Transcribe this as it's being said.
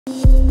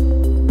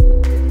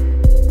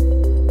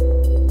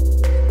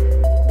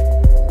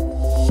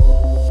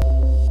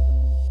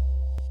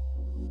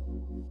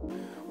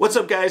What's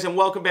up guys, and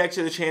welcome back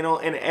to the channel.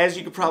 And as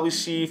you can probably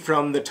see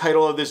from the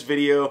title of this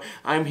video,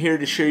 I'm here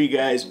to show you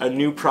guys a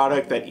new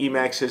product that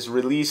EMAX has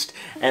released,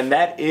 and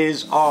that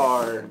is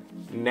our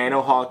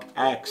Nanohawk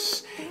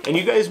X. And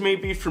you guys may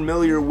be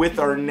familiar with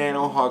our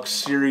Nanohawk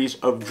series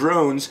of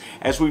drones,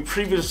 as we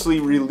previously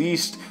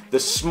released the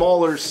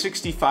smaller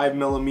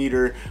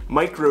 65mm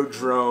micro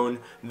drone,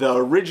 the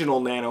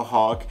original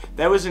Nanohawk,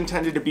 that was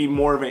intended to be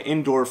more of an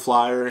indoor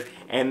flyer,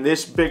 and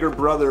this bigger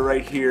brother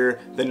right here,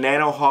 the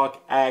Nanohawk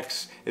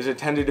X, is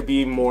intended to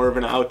be more of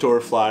an outdoor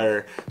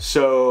flyer.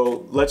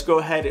 So let's go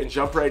ahead and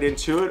jump right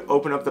into it,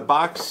 open up the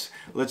box,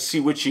 let's see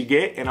what you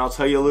get, and I'll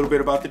tell you a little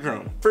bit about the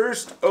drone.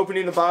 First,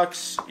 opening the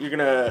box, you're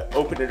gonna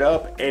open it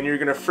up, and you're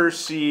gonna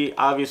first see,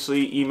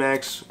 obviously,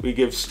 EMAX, we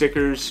give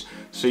stickers,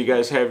 so you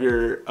guys have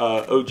your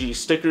OG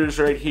stickers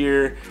right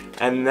here,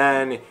 and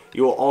then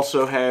you'll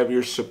also have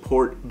your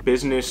support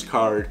business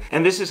card.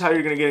 And this is how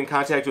you're gonna get in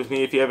contact with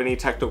me if you have any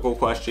technical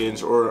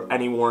questions or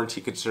any warranty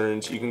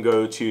concerns. You can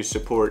go to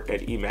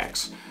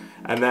support@emax.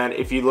 And then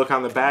if you look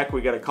on the back,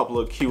 we got a couple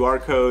of QR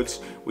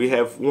codes. We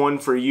have one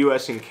for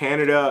US and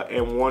Canada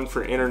and one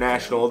for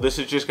international. This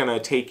is just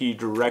gonna take you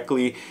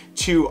directly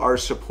to our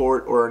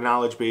support or our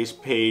knowledge base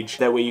page.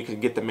 That way you can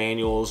get the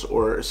manuals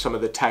or some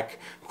of the tech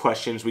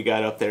questions we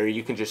got up there.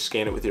 You can just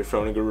scan it with your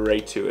phone and go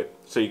right to it.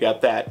 So you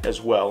got that as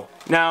well.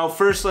 Now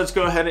first, let's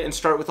go ahead and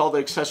start with all the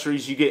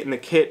accessories you get in the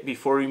kit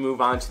before we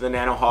move on to the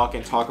Nanohawk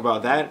and talk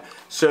about that.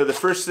 So the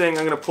first thing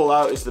I'm gonna pull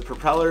out is the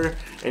propeller,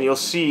 and you'll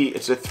see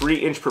it's a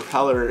 3-inch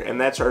propeller, and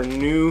that's our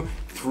new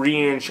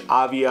 3-inch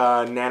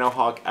Avia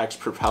Nanohawk X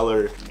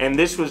propeller. And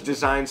this was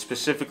designed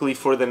specifically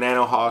for the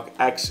Nanohawk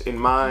X in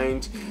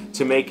mind,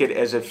 to make it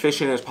as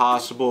efficient as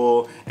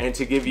possible and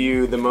to give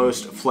you the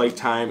most flight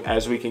time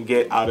as we can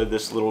get out of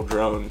this little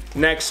drone.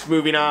 Next,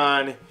 moving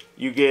on,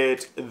 you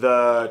get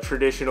the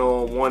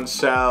traditional one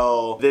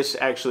cell. This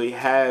actually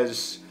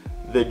has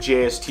the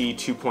JST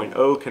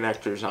 2.0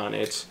 connectors on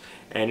it,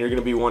 and you're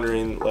gonna be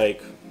wondering,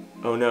 like,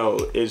 oh no,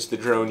 is the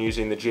drone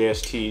using the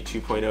JST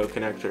 2.0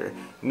 connector?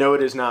 No,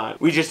 it is not.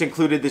 We just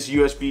included this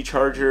USB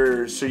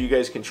charger so you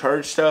guys can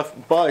charge stuff,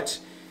 but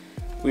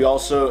we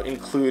also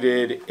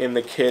included in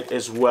the kit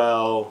as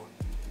well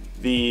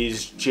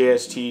these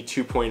JST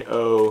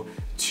 2.0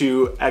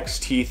 to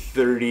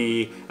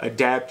XT30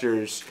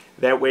 adapters.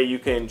 That way you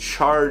can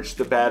charge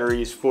the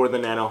batteries for the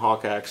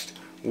Nanohawk X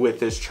with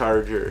this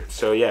charger.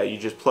 So yeah, you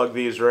just plug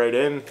these right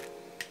in,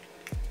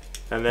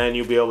 and then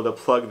you'll be able to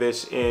plug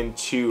this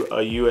into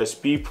a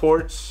USB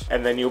port,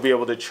 and then you'll be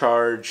able to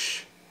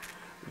charge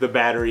the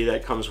battery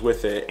that comes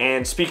with it.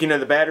 And speaking of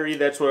the battery,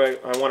 that's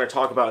what I want to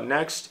talk about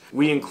next.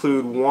 We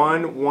include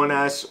one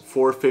 1S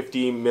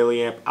 450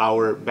 milliamp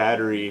hour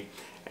battery,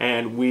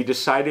 and we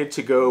decided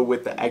to go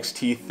with the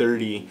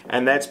XT30,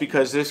 and that's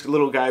because this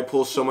little guy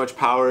pulls so much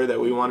power that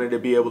we wanted to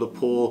be able to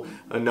pull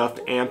enough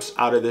amps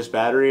out of this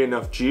battery,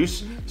 enough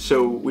juice,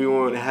 so we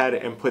went ahead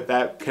and put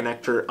that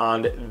connector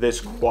on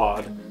this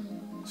quad.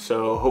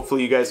 So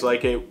hopefully you guys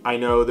like it. I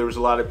know there was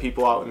a lot of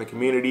people out in the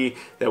community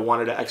that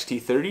wanted an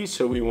XT30,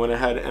 so we went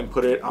ahead and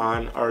put it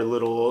on our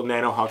little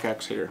Nanohawk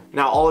X here.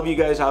 Now all of you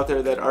guys out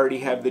there that already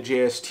have the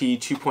JST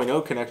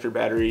 2.0 connector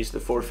batteries, the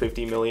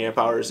 450 milliamp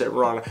hours that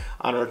run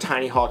on our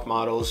Tiny Hawk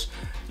models,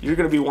 you're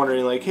gonna be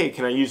wondering, like, hey,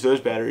 can I use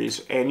those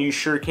batteries? And you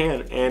sure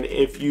can. And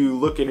if you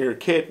look in your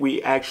kit,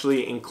 we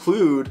actually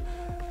include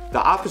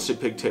the opposite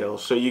pigtail,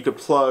 so you could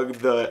plug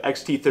the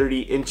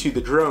XT30 into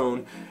the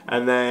drone,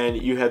 and then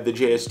you have the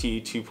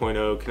JST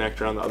 2.0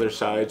 connector on the other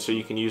side, so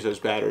you can use those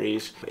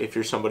batteries. If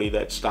you're somebody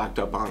that's stocked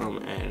up on them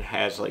and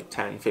has like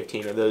 10,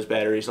 15 of those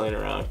batteries laying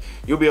around,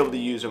 you'll be able to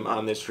use them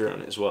on this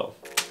drone as well.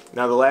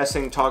 Now the last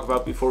thing to talk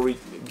about before we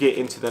get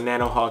into the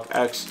Nanohawk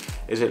X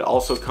is it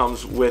also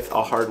comes with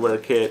a hardware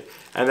kit,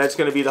 and that's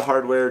going to be the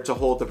hardware to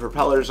hold the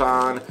propellers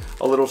on,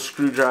 a little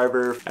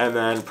screwdriver, and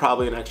then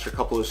probably an extra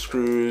couple of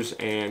screws,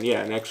 and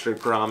yeah, an extra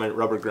grommet,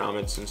 rubber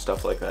grommets and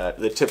stuff like that.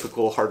 The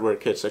typical hardware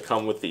kits that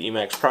come with the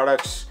EMAX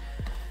products.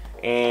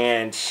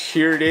 And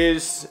here it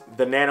is,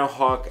 the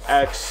Nanohawk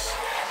X.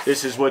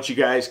 This is what you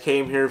guys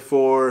came here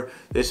for.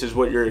 This is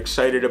what you're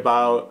excited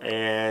about,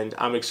 and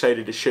I'm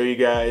excited to show you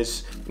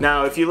guys.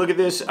 Now, if you look at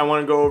this, I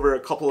want to go over a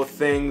couple of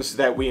things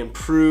that we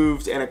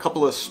improved and a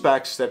couple of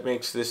specs that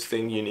makes this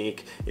thing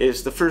unique.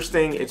 Is the first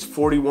thing, it's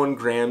 41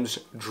 grams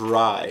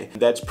dry.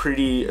 That's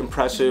pretty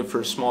impressive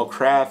for a small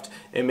craft.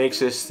 It makes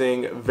this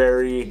thing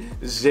very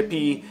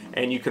zippy,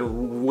 and you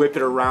can whip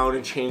it around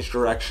and change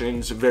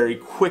directions very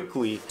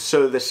quickly.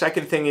 So the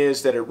second thing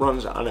is that it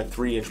runs on a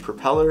 3-inch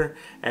propeller,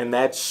 and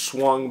that's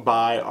swung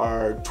by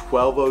our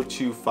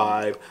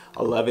 12025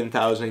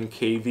 11,000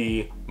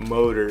 kV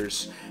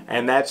motors,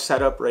 and that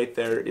setup right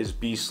there is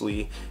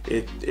beastly.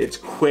 It's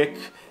quick,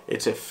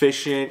 it's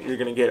efficient, you're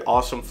gonna get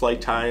awesome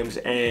flight times,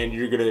 and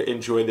you're gonna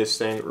enjoy this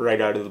thing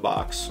right out of the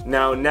box.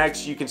 Now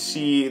next, you can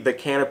see the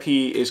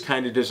canopy is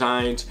kind of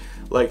designed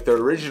like the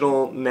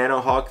original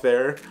Nanohawk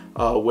there,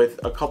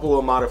 with a couple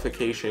of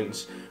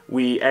modifications.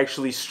 we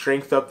actually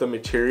strengthened up the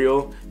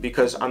material,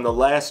 because on the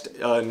last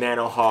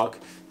Nanohawk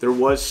there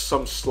was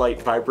some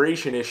slight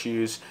vibration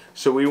issues,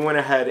 so we went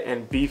ahead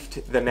and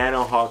beefed the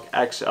Nanohawk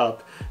X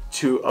up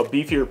to a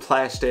beefier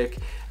plastic,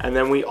 and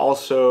then we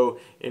also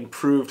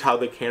improved how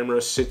the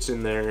camera sits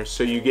in there,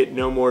 so you get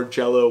no more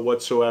jello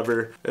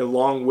whatsoever.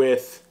 Along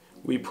with,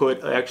 we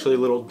put actually a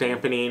little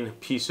dampening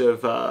piece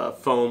of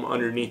foam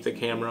underneath the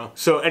camera.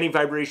 So any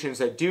vibrations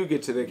that do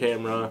get to the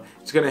camera,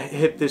 it's gonna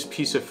hit this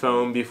piece of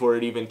foam before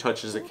it even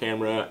touches the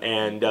camera,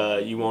 and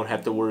you won't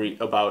have to worry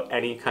about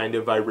any kind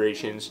of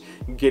vibrations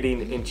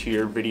getting into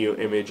your video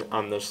image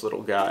on this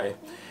little guy.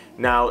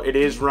 Now, it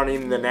is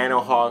running the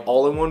Nanohawk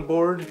all-in-one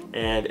board,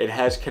 and it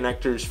has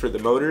connectors for the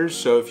motors,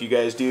 so if you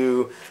guys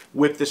do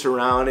whip this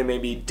around and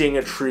maybe ding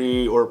a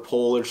tree or a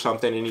pole or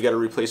something and you got to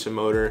replace a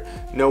motor,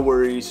 no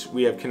worries,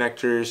 we have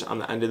connectors on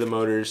the end of the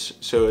motors,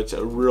 so it's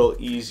a real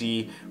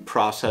easy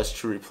process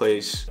to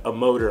replace a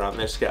motor on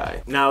this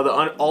guy. Now, the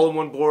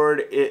all-in-one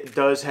board, it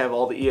does have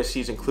all the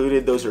ESCs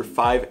included. Those are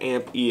 5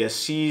 amp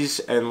ESCs,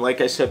 and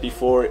like I said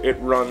before, it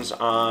runs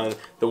on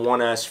the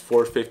 1S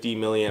 450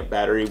 milliamp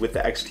battery with the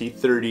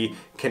XT30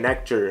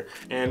 connector.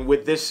 And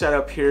with this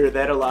setup here,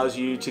 that allows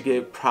you to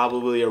get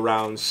probably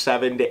around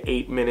 7 to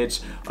 8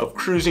 minutes of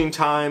cruising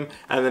time,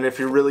 and then if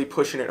you're really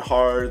pushing it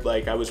hard,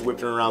 like I was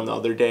whipping around the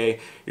other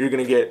day, you're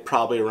gonna get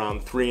probably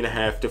around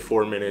 3.5 to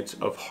 4 minutes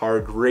of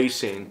hard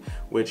racing,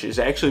 which is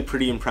actually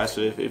pretty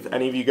impressive. If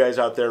any of you guys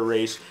out there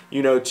race,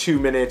 you know 2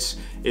 minutes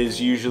is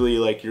usually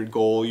like your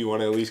goal. You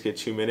want to at least get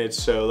 2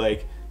 minutes, so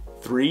like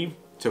 3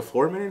 to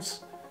 4 minutes,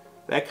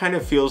 that kind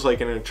of feels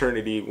like an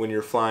eternity when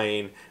you're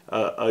flying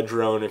a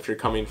drone, if you're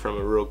coming from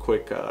a real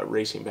quick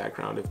racing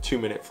background of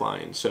 2-minute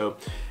flying. So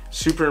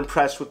super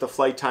impressed with the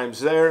flight times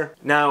there.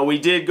 Now, we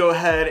did go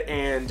ahead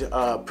and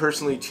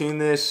personally tune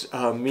this.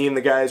 Me and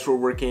the guys were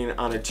working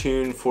on a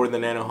tune for the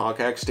Nanohawk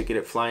X to get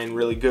it flying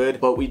really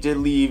good, but we did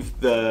leave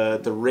the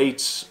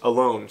rates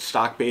alone,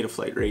 stock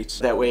Betaflight rates.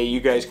 That way you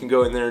guys can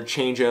go in there and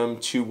change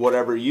them to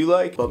whatever you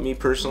like, but me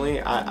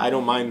personally, I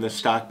don't mind the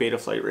stock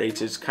Betaflight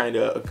rates. It's kind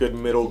of a good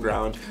middle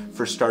ground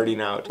for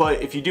starting out.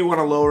 But if you do want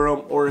to lower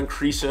them or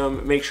increase them,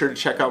 make sure to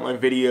check out my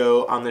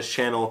video on this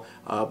channel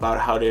about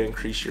how to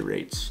increase your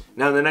rates.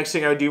 Now, the next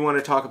thing I do want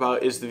to talk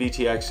about is the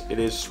VTX. It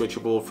is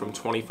switchable from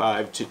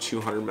 25 to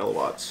 200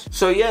 milliwatts.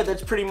 So yeah,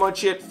 that's pretty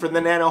much it for the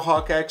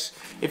Nanohawk X.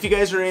 If you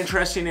guys are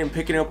interested in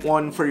picking up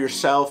one for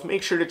yourself,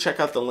 make sure to check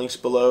out the links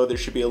below. There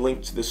should be a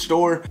link to the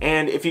store.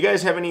 And if you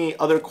guys have any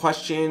other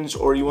questions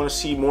or you want to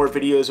see more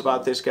videos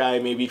about this guy,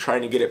 maybe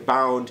trying to get it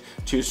bound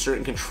to a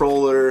certain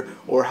controller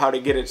or how to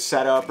get it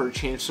set up or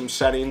change some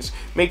settings,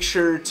 make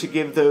sure to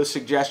give those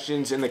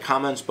suggestions in the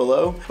comments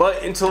below.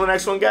 But until the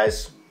next one,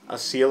 guys, I'll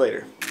see you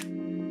later.